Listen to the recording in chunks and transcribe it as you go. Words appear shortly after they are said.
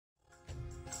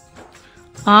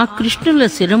ఆ కృష్ణుల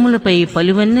శిరములపై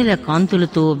పలువెన్నెల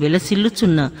కాంతులతో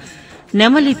విలసిల్లుచున్న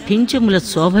నెమలి పింఛముల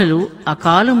శోభలు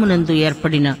అకాలమునందు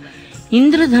ఏర్పడిన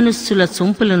ఇంద్రధనుస్సుల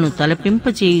సొంపులను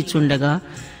తలపింపచేయుచుండగా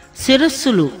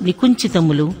శిరస్సులు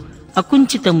నికుంచితములు,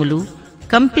 అకుంచితములు,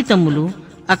 కంపితములు,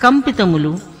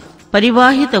 అకంపితములు,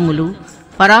 పరివాహితములు,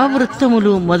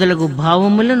 పరావృత్తములు మొదలగు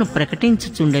భావములను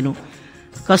ప్రకటించుచుండెను.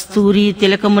 కస్తూరి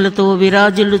తిలకములతో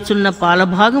విరాజిల్లుచున్న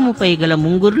పాలభాగముపై గల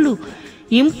ముంగురులు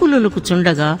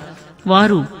ఇంపులులుకుచుండగా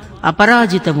వారు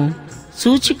అపరాజితము,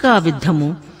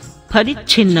 సూచికావిద్ధము,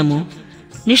 పరిచ్ఛిన్నము,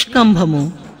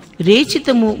 నిష్కంభము,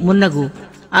 రేచితము మున్నగు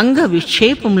అంగ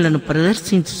విక్షేపములను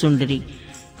ప్రదర్శించుచుండిరి.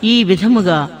 ఈ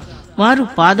విధముగా వారు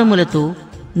పాదములతో,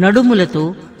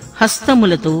 నడుములతో,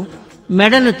 హస్తములతో,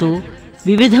 మెడలతో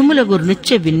వివిధములగు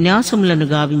నృత్య విన్యాసములను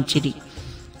గావించిరి.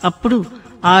 అప్పుడు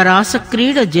ఆ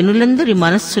రాసక్రీడ జనులందరి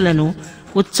మనస్సులను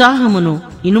ఉత్సాహమును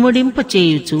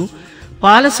ఇనుమడింపచేయుచు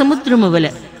పాలసముద్రము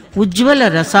వలె ఉజ్వల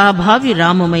రసాభావి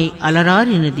రామమై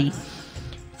అలరారినది.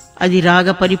 అది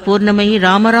రాగ పరిపూర్ణమై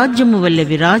రామరాజ్యము వలె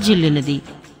విరాజిల్లినది.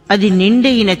 అది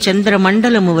నిండైన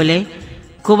చంద్రమండలము వలె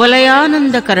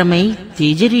కువలయానందకరమై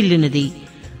తేజరిల్లినది.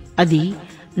 అది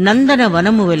నందన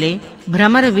వనము వలె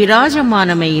భ్రమర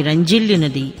విరాజమానమై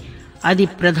రంజిల్లినది. అది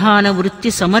ప్రధాన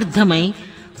వృత్తి సమర్థమై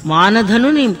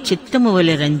మానధనుని చిత్తము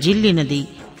వలె రంజిల్లినది.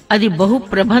 అది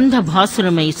బహుప్రబంధ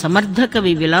భాసురమై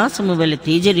సమర్థకవి విలాసము వలె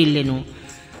తేజరిల్లెను.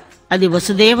 అది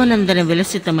వసుదేవనందన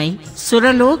విలసితమై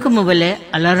సురలోకము వలె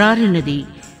అలరారినది.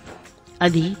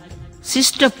 అది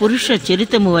శిష్ట పురుష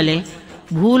చరితము వలె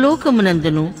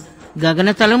భూలోకమునందును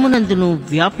గగనతలమునందును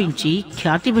వ్యాపించి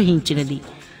ఖ్యాతి వహించినది.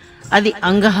 అది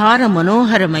అంగహార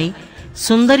మనోహరమై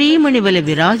సుందరీమణి వలె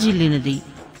విరాజిల్లినది.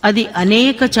 అది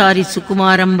అనేకచారి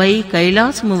సుకుమారంబై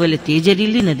కైలాసము వలె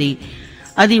తేజరిల్లినది.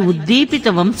 అది ఉద్దీపిత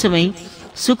వంశమై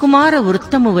సుకుమార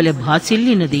వృత్తము వలె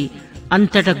భాసిల్లినది.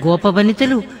 అంతట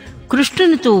గోపవనితలు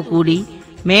కృష్ణునితో కూడి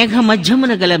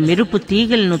మేఘమధ్యమున గల మెరుపు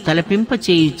తీగలను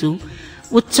తలపింపచేయుచు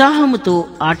ఉత్సాహముతో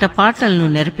ఆటపాటలను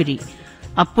నెరపిరి.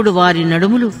 అప్పుడు వారి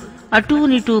నడుములు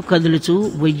అటూనిటూ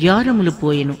కదులుచూ వయ్యారములు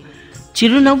పోయెను.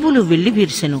 చిరునవ్వులు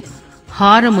వెల్లివిరిసెను.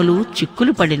 హారములు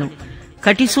చిక్కులు పడెను.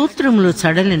 కటిసూత్రములు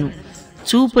సడలెను.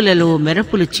 చూపులలో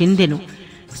మెరపులు చిందెను.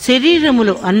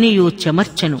 శరీరములు అన్నియూ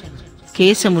చెమర్చెను.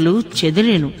 కేశములు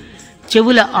చెదిరెను.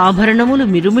 చెవుల ఆభరణములు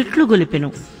మిరుమిట్లు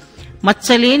గొలిపెను.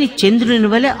 మచ్చలేని చంద్రుని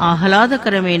వలె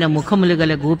ఆహ్లాదకరమైన ముఖములు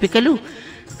గల గోపికలు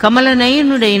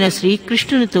కమలనయనుడైన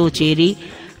శ్రీకృష్ణునితో చేరి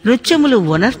నృత్యములు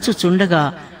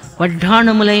వనర్చుచుండగా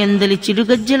వడ్డాణములయందలి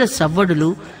చిరుగజ్జల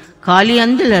సవ్వడులు, కాలి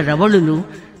అందెల రవళులు,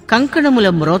 కంకణముల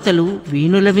మ్రోతలు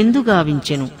వీణుల విందు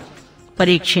గావించెను.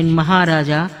 పరీక్షిన్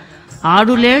మహారాజా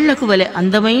ఆడులేళ్లకు వలె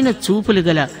అందమైన చూపులు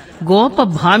గల గోప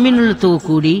భామినులతో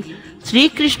కూడి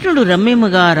శ్రీకృష్ణుడు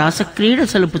రమ్యముగా రాసక్రీడ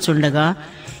సలుపుచుండగా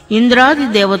ఇంద్రాది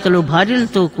దేవతలు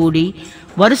భార్యలతో కూడి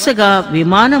వరుసగా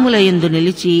విమానములయందు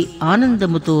నిలిచి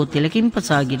ఆనందముతో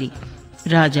తిలకింపసాగిరి.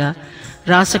 రాజా,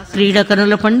 రాసక్రీడ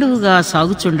కనుల పండుగగా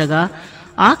సాగుచుండగా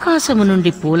ఆకాశము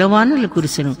నుండి పూలవానలు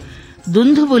కురిసెను.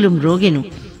 దుందువులు మ్రోగెను.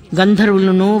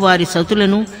 గంధర్వులను వారి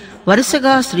సతులను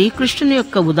వరుసగా శ్రీకృష్ణుని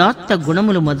యొక్క ఉదాత్త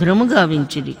గుణములు మధురముగా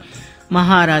వించిరి.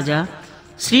 మహారాజా,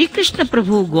 శ్రీకృష్ణ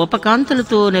ప్రభు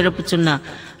గోపకాంతలతో నెరపుచున్న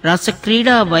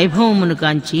రాసక్రీడా వైభవమును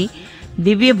కాంచి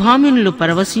దివ్యభామినులు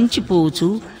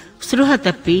పరవశించిపోవుచు స్పృహ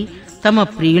తప్పి తమ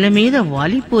ప్రియుల మీద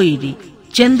వాలిపోయిరి.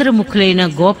 చంద్రముఖులైన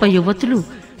గోప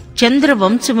యువతులు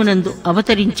చంద్రవంశమునందు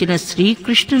అవతరించిన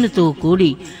శ్రీకృష్ణునితో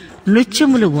కూడి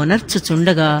నృత్యములు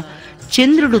వనర్చుచుండగా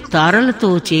చంద్రుడు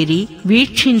తారలతో చేరి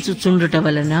వీక్షించుచుండుట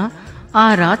వలన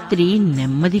ఆ రాత్రి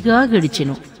నెమ్మదిగా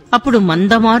గడిచెను. అప్పుడు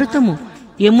మందమారుతము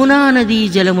యమునా నదీ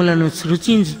జలములను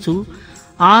సృజించుచు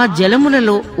ఆ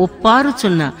జలములలో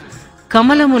ఒప్పారుచున్న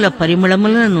కమలముల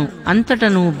పరిమళములను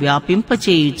అంతటను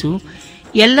వ్యాపింపచేయుచు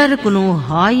ఎల్లరకును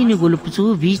హాయిని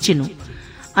గొలుపుచూ వీచెను.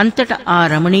 అంతట ఆ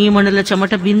రమణీయమణుల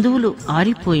చెమట బిందువులు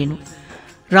ఆరిపోయెను.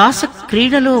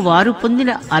 రాసక్రీడలో వారు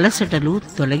పొందిన అలసటలు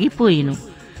తొలగిపోయెను.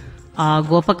 ఆ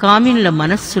గోపకామినుల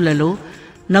మనస్సులలో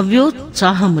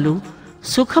నవ్యోత్సాహములు,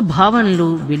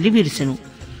 సుఖభావనలు వెల్లివిరిసెను.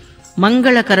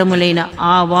 మంగళకరములైన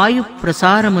ఆ వాయు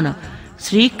ప్రసారమున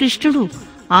శ్రీకృష్ణుడు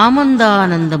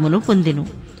ఆనందానందమును పొందెను.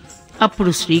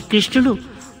 అప్పుడు శ్రీకృష్ణుడు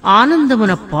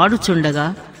ఆనందమున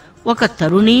పాడుచుండగా ఒక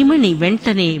తరుణీమణి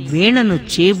వెంటనే వీణను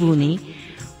చేబూని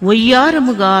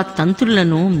వయ్యారముగా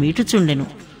తంత్రులను మీటుచుండెను.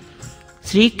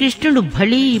 శ్రీకృష్ణుడు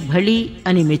భళీ భళీ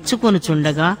అని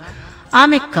మెచ్చుకొనుచుండగా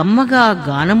ఆమె కమ్మగా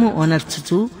గానము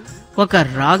ఒనర్చుచు ఒక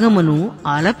రాగమును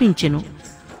ఆలపించెను.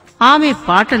 ఆమె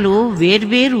పాటలో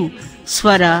వేర్వేరు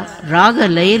స్వర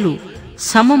రాగలయలు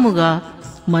సమముగా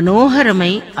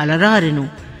మనోహరమై అలరారెను.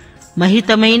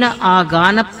 మహితమైన ఆ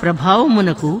గాన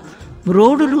ప్రభావమునకు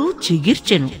మ్రోడులు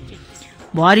చిగిర్చెను.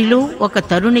 వారిలో ఒక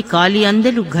తరుణి కాలి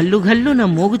అందెలు గల్లుగల్లున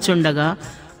మోగుచుండగా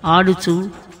ఆడుచూ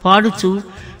పాడుచూ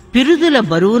పిరుదుల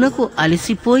బరువునకు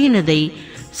అలసిపోయినదై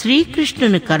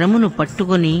శ్రీకృష్ణుని కరమును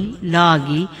పట్టుకొని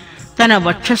లాగి తన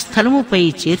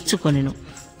వక్షస్థలముపై చేర్చుకొనెను.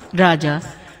 రాజా,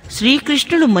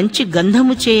 శ్రీకృష్ణుడు మంచి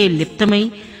గంధముచే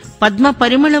లిప్తమై పద్మ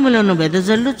పరిమళములను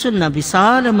వెదజల్లుచున్న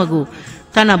విశాలమగు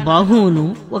తన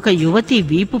బాహువును ఒక యువతి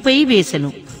వీపుపై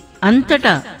వేసెను.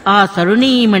 అంతటా ఆ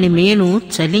తరుణీమణి మేను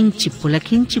చలించి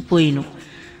పులకించిపోయిను.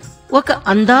 ఒక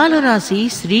అందాల రాశి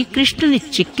శ్రీకృష్ణుని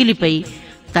చెక్కిలిపై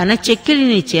తన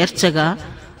చెక్కిలిని చేర్చగా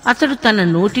అతడు తన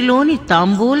నోటిలోని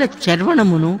తాంబూల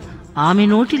చర్వణమును ఆమె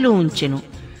నోటిలో ఉంచెను.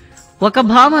 ఒక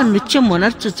భావ నృత్యం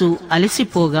మొనర్చుచూ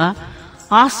అలసిపోగా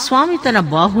ఆ స్వామి తన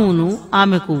బాహువును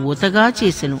ఆమెకు ఊతగా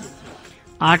చేసెను.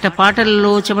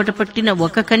 ఆటపాటలలో చెమట పట్టిన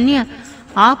ఒక కన్య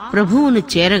ఆ ప్రభువును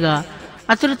చేరగా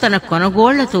అతడు తన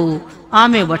కొనగోళ్లతో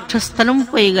ఆమె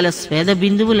వక్షస్థలంపై గల స్వేద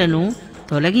బిందువులను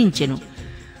తొలగించెను.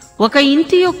 ఒక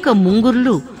ఇంటి యొక్క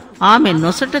ముంగుర్లు ఆమె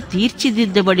నొసట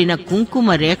తీర్చిదిద్దబడిన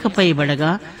కుంకుమ రేఖపై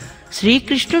పడగా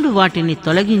శ్రీకృష్ణుడు వాటిని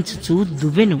తొలగించుచూ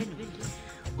దువ్వెను.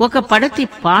 ఒక పడతి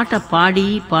పాట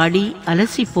పాడి పాడి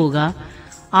అలసిపోగా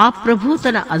ఆ ప్రభు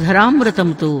తన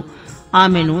అధరామృతంతో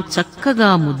ఆమెను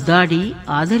చక్కగా ముద్దాడి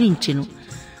ఆదరించెను.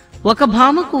 ఒక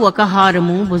భామకు ఒక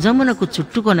హారము భుజమునకు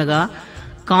చుట్టుకొనగా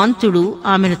కాంతుడు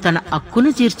ఆమెను తన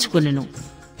అక్కును తీర్చుకొనెను.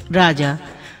 రాజా,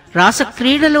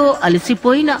 రాసక్రీడలో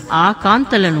అలసిపోయిన ఆ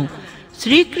కాంతలను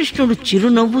శ్రీకృష్ణుడు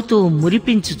చిరునవ్వుతో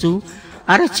మురిపించుచూ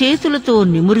అరచేతులతో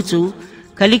నిమురుచూ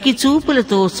కలికి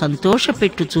చూపులతో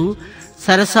సంతోషపెట్టుచూ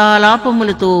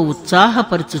సరసాలాపములతో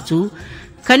ఉత్సాహపరచుచూ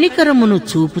కనికరమును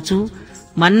చూపుచూ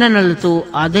మన్ననలతో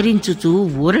ఆదరించుచూ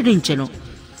ఊరడించెను.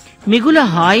 మిగుల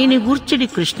హాయిని గూర్చడి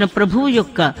కృష్ణప్రభువు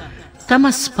యొక్క తమ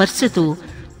స్పర్శతో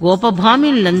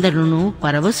గోపభామిలందరూ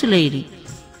పరవశులైరి.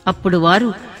 అప్పుడు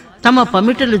వారు తమ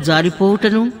పమిటలు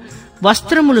జారిపోవుటను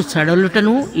వస్త్రములు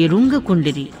సడలుటను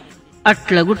ఎరుంగకుండిరి.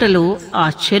 అట్లగుటలో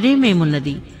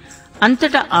ఆశ్చర్యమేమున్నది.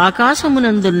 అంతటా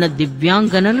ఆకాశమునందున్న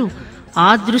దివ్యాంగనలు ఆ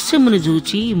దృశ్యమును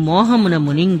చూచి మోహమున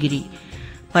మునింగిరి.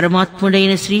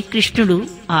 పరమాత్ముడైన శ్రీకృష్ణుడు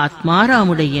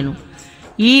ఆత్మారాముడయ్యను.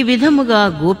 ఈ విధముగా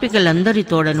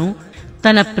గోపికలందరితోడను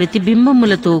తన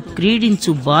ప్రతిబింబములతో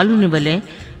క్రీడించు బాలుని వలె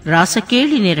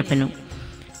రాసకేళి నెరపెను.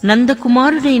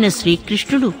 నందకుమారుడైన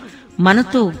శ్రీకృష్ణుడు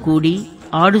మనతో కూడి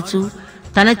ఆడుచు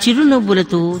తన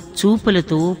చిరునవ్వులతో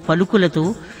చూపులతో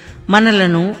పలుకులతో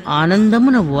మనలను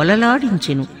ఆనందమున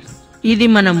ఓలలాడించెను. ఇది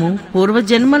మనము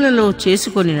పూర్వజన్మలలో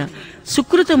చేసుకొనిన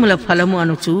సుకృతముల ఫలము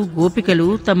అనుచు గోపికలు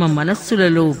తమ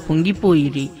మనస్సులలో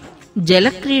పొంగిపోయిరి.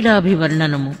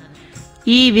 జలక్రీడాభివర్ణనము.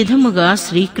 ఈ విధముగా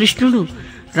శ్రీకృష్ణుడు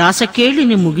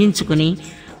రాసకేళిని ముగించుకుని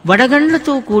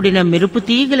వడగండ్లతో కూడిన మెరుపు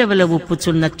తీగల వల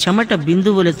ఉప్పుచున్న చెమట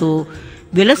బిందువులతో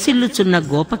విలసిల్లుచున్న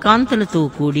గోపకాంతలతో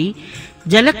కూడి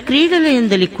జలక్రీడల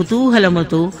యందలి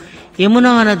కుతూహలముతో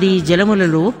యమునా నదీ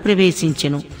జలములలో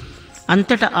ప్రవేశించెను.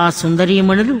 అంతటా ఆ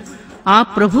సుందరీమణులు ఆ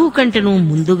ప్రభువు కంటెను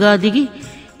ముందుగా దిగి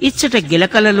ఇచ్చట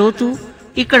గిలకలలోతు,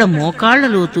 ఇక్కడ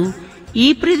మోకాళ్లలోతు,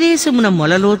 ఈ ప్రదేశమున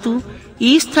మొలలోతు,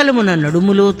 ఈ స్థలమున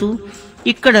నడుములోతు,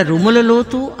 ఇక్కడ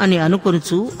రుములలోతు అని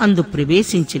అనుకొనుచు అందు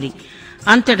ప్రవేశించిరి.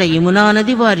 అంతట యమునా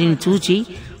నది వారిని చూచి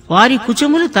వారి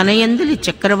కుచములు తనయందలి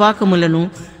చక్రవాకములను,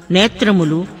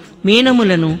 నేత్రములు,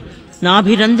 మీనములను,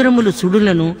 నాభిరంధ్రములు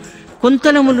సుడులను,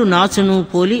 కుంతలములు నాచును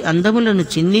పోలి అందములను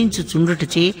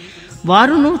చిందించుచుండుటచే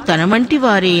వారును తనమంటి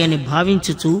వారే అని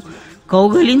భావించుచు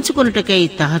కౌగలించుకొనుటకై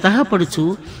తహతహపడుచు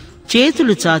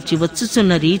చేతులు చాచి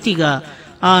వచ్చుచున్న రీతిగా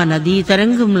ఆ నదీ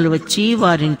తరంగములు వచ్చి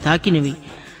వారిని తాకినవి.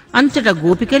 అంతట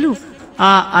గోపికలు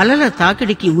ఆ అలల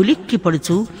తాకిడికి ఉలిక్కి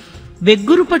పడుచు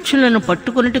వెగ్గురు పక్షులను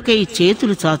పట్టుకొనుటకై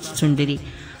చేతులు చాచుచుండిరి.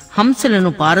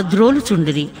 హంసలను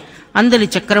పారద్రోలుచుండిరి. అందలి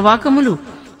చక్రవాకములు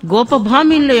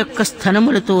గోపభామిన్ల యొక్క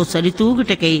స్థనములతో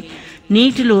సరితూగుటకై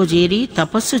నీటిలో చేరి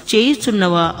తపస్సు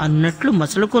చేయుచున్నవా అన్నట్లు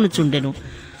మసలుకొనుచుండెను.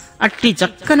 అట్టి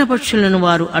చక్కన పక్షులను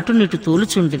వారు అటునిటు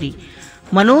తోలుచుండిరి.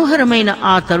 మనోహరమైన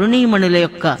ఆ తరుణీమణుల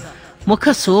యొక్క ముఖ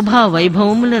శోభా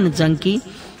వైభవములను జంకి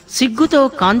సిగ్గుతో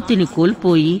కాంతిని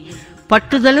కోల్పోయి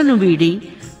పట్టుదలను వీడి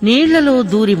నీళ్లలో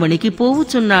దూరి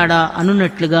వణికిపోవుచున్నాడా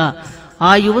అనున్నట్లుగా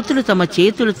ఆ యువతులు తమ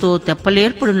చేతులతో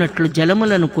తెప్పలేర్పడినట్లు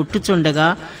జలములను కొట్టుచుండగా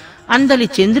అందలి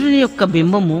చంద్రుని యొక్క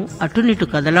బింబము అటునిటు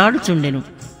కదలాడుచుండెను.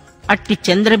 అట్టి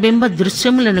చంద్రబింబ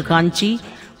దృశ్యములను కాంచి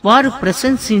వారు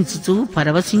ప్రశంసించుచూ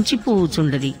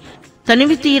పరవశించిపోవుచుండరి.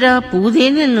 తనివి తీరా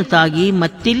పూదేనెలను తాగి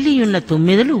మత్తిల్లియున్న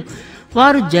తొమ్మిదలు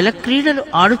వారు జలక్రీడలు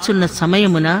ఆడుచున్న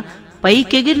సమయమున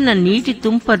పైకెగిరిన నీటి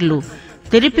తుంపర్లు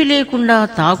తెరిపి లేకుండా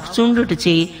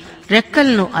తాకుచుండుటచే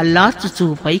రెక్కలను అల్లార్చుచూ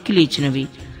పైకి లేచినవి.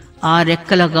 ఆ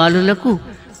రెక్కల గాలులకు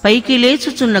పైకి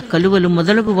లేచుచున్న కలువలు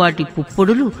మొదలగు వాటి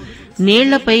పుప్పొడులు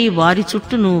నీళ్లపై వారి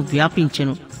చుట్టూను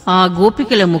వ్యాపించెను. ఆ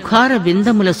గోపికల ముఖార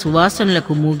విందముల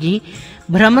సువాసనలకు మూగి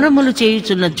భ్రమరములు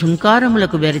చేయుచున్న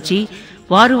ఝుంకారములకు వెరచి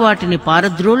వారు వాటిని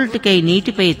పారద్రోలుటికై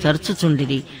నీటిపై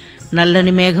తరచుచుండిరి.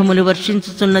 నల్లని మేఘములు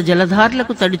వర్షించుచున్న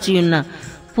జలధార్లకు తడిచియున్న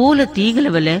పూల తీగల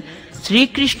వలె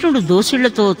శ్రీకృష్ణుడు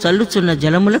దోసిళ్లతో చల్లుచున్న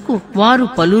జలములకు వారు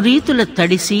పలురీతుల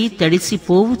తడిసి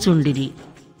పోవుచుండిరి.